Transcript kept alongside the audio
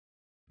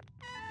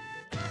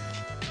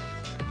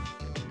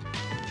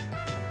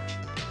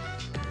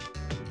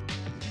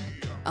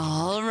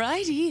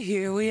Alrighty,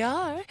 here we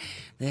are.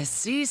 The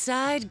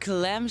Seaside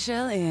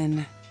Clamshell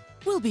Inn.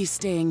 We'll be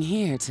staying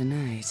here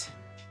tonight.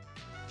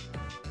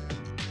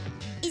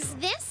 Is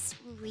this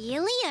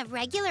really a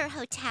regular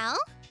hotel?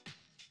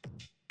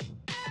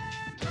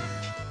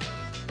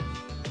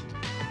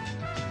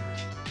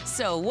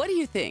 So, what do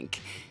you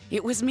think?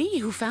 It was me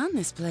who found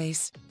this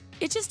place.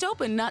 It just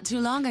opened not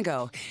too long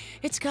ago.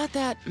 It's got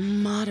that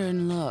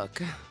modern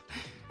look.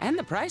 And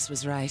the price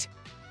was right.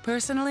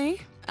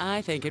 Personally,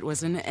 I think it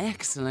was an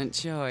excellent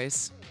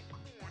choice.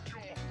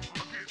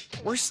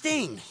 We're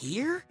staying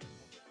here?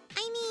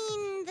 I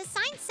mean, the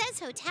sign says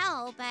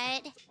hotel,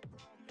 but...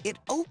 It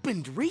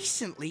opened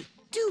recently.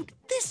 Dude,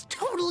 this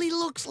totally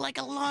looks like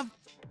a love...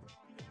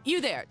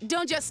 You there,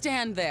 don't just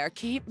stand there.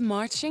 Keep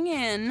marching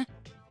in.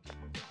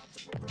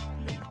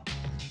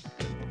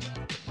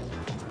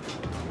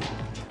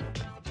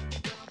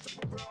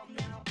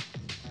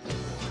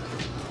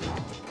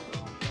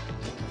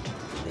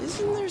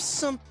 Isn't there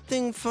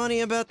something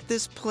funny about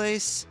this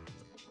place?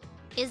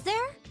 Is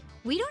there?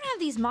 We don't have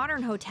these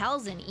modern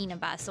hotels in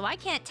Inaba, so I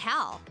can't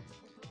tell.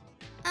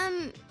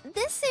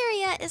 This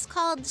area is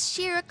called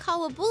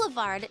Shirakawa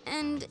Boulevard,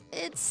 and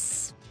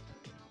it's...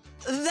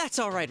 That's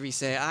all right,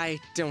 Rise. I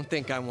don't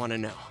think I want to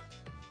know.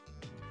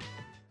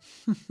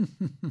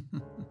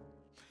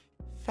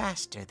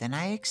 Faster than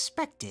I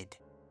expected.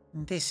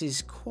 This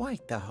is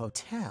quite the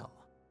hotel.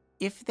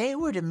 If they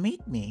were to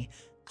meet me,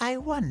 I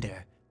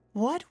wonder,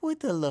 what would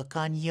the look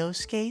on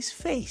Yosuke's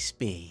face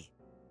be?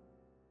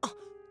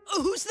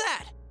 Who's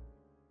that?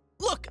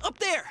 Look, up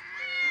there!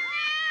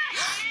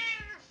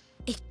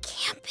 It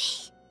can't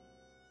be.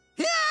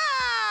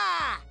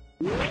 Ah!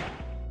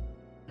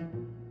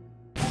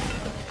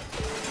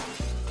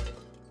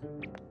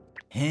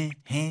 Heh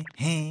heh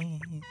heh,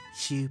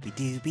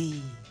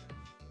 shooby-dooby.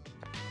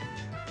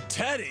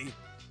 Teddy?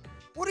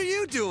 What are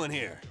you doing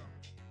here?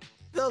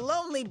 The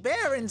lonely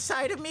bear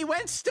inside of me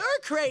went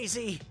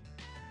stir-crazy.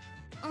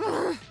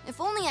 Ugh,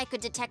 if only I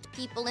could detect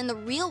people in the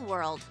real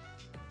world.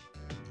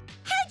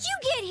 How'd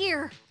you get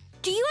here?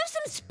 Do you have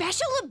some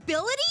special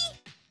ability?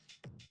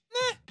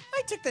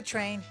 I took the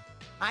train.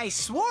 I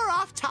swore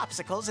off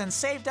topsicles and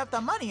saved up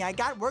the money I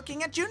got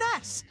working at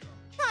Junes.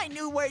 I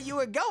knew where you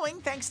were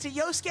going thanks to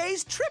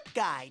Yosuke's trip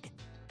guide.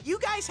 You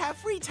guys have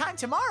free time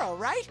tomorrow,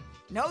 right?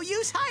 No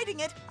use hiding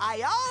it.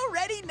 I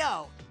already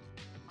know.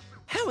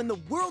 How in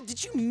the world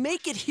did you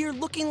make it here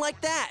looking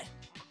like that?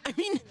 I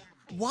mean,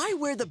 why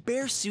wear the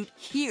bear suit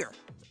here?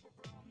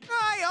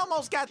 I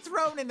almost got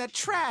thrown in the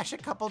trash a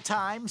couple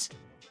times,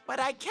 but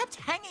I kept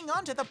hanging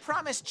on to the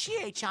promise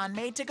Chie-chan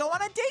made to go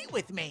on a date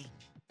with me.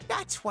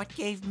 That's what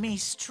gave me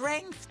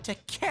strength to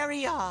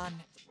carry on.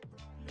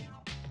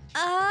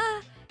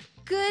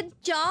 Good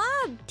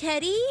job,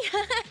 Teddy.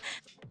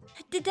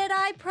 Did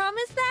I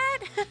promise that?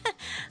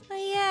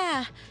 Oh,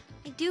 yeah.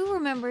 I do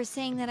remember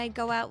saying that I'd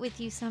go out with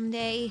you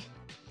someday.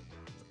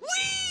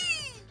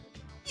 Whee!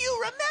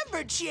 You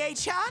remembered,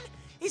 Chie-chan!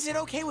 Is it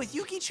okay with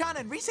Yuki-chan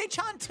and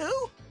Rise-chan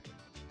too?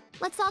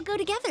 Let's all go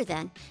together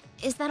then.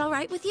 Is that all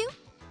right with you?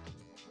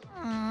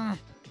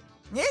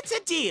 It's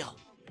a deal.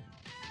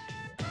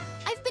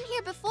 I've been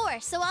here before,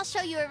 so I'll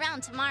show you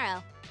around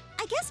tomorrow.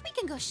 I guess we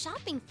can go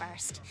shopping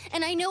first.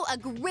 And I know a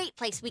great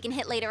place we can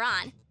hit later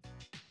on.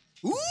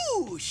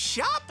 Ooh,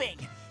 shopping!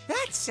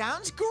 That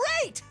sounds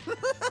great!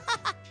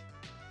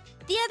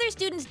 The other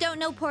students don't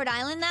know Port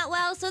Island that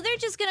well, so they're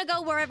just gonna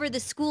go wherever the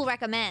school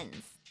recommends.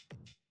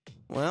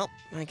 Well,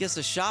 I guess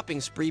a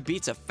shopping spree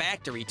beats a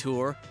factory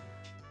tour.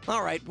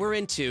 All right, we're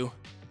in two.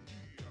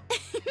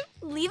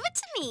 Leave it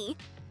to me.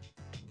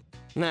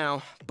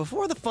 Now,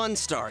 before the fun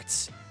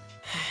starts,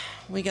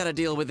 we gotta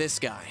deal with this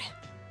guy.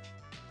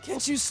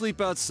 Can't you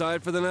sleep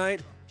outside for the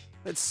night?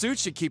 That suit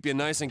should keep you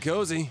nice and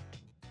cozy.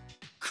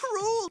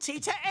 Cruelty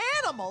to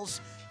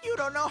animals! You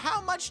don't know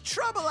how much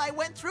trouble I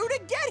went through to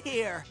get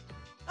here!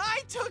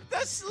 I took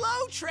the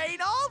slow train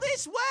all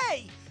this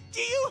way! Do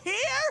you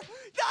hear?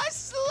 The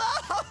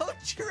slow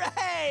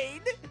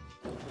train!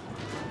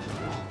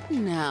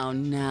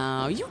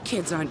 Now, you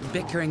kids aren't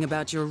bickering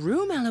about your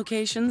room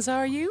allocations,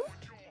 are you?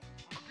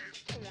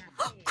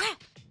 Oh,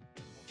 crap!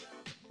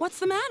 What's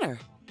the matter?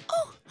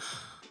 Oh,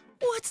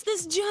 what's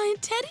this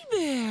giant teddy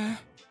bear?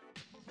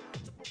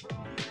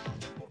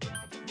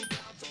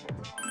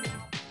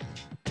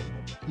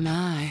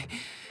 My,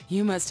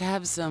 you must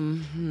have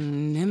some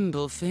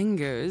nimble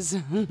fingers.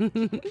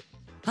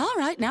 All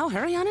right, now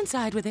hurry on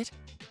inside with it.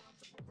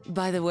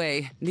 By the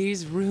way,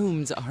 these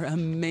rooms are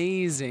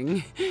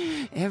amazing.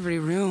 Every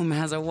room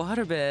has a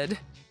waterbed.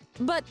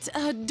 But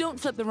don't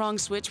flip the wrong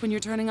switch when you're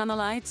turning on the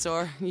lights,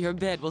 or your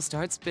bed will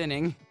start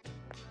spinning.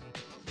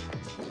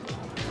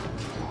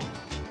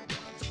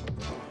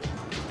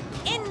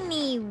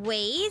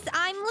 Anyways,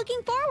 I'm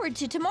looking forward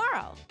to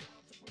tomorrow.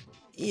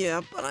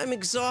 Yeah, but I'm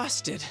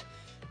exhausted.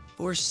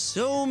 For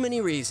so many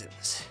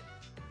reasons.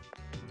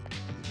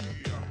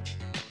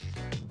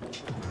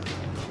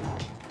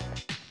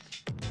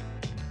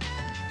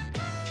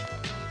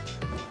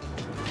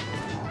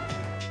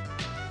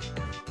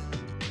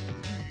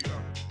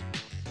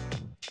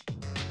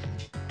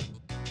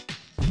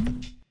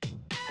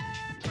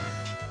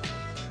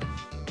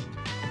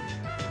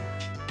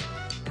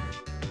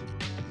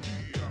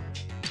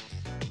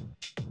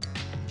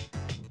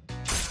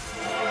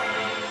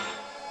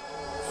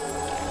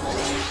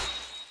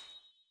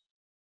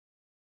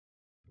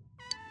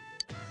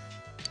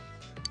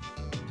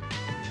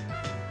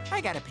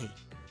 I gotta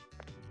pee.